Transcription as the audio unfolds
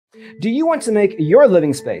Do you want to make your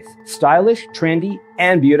living space stylish, trendy,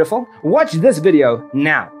 and beautiful? Watch this video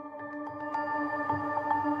now.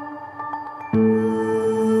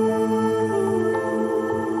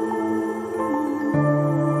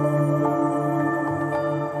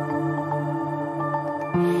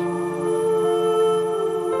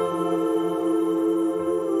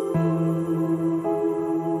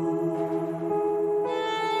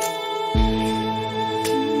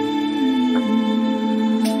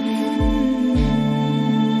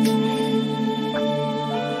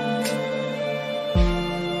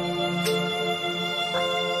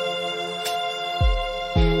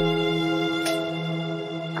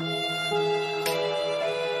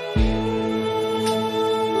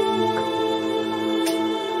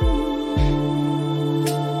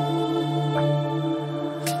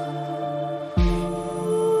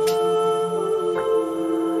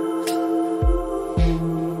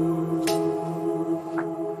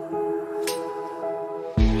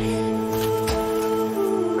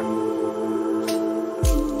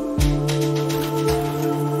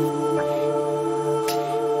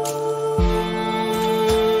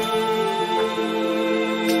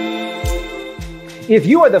 If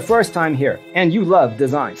you are the first time here and you love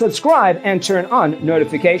design, subscribe and turn on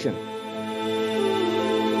notifications.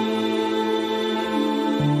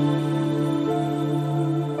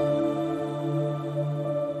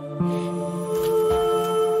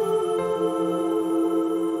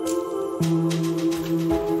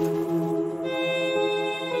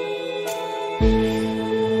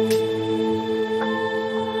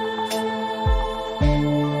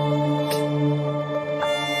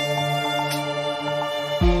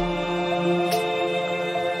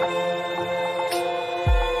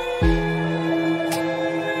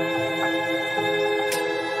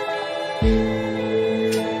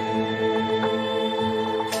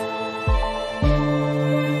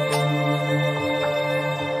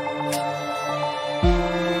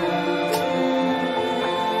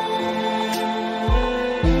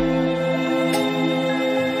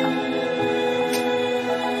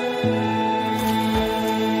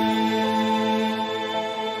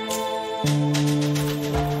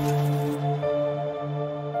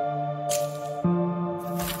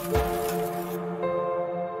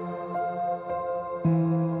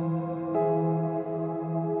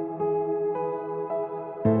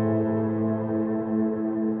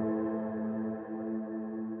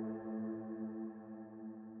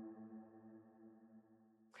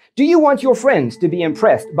 Do you want your friends to be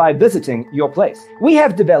impressed by visiting your place? We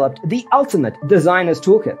have developed the ultimate designer's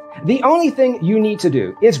toolkit. The only thing you need to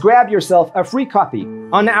do is grab yourself a free copy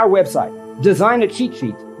on our website,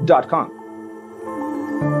 designercheatsheet.com.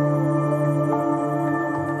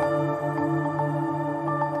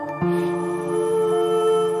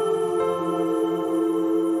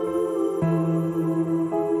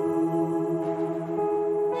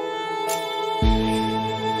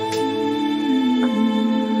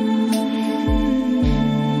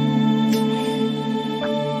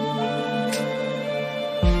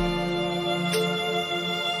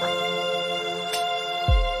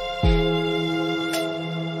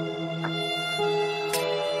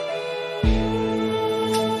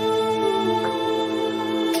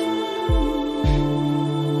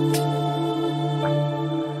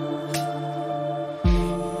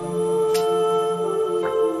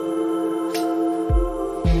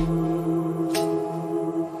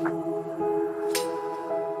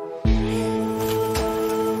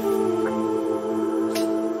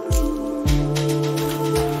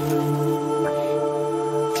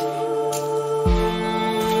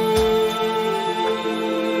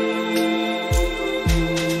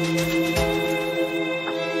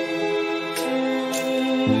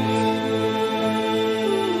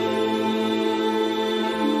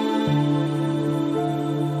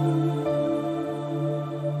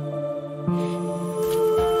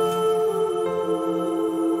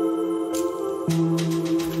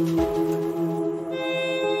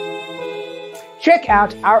 Check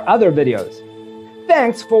out our other videos.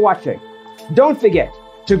 Thanks for watching. Don't forget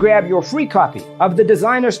to grab your free copy of the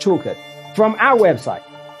Designer's Toolkit from our website,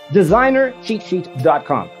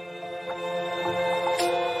 designercheatsheet.com.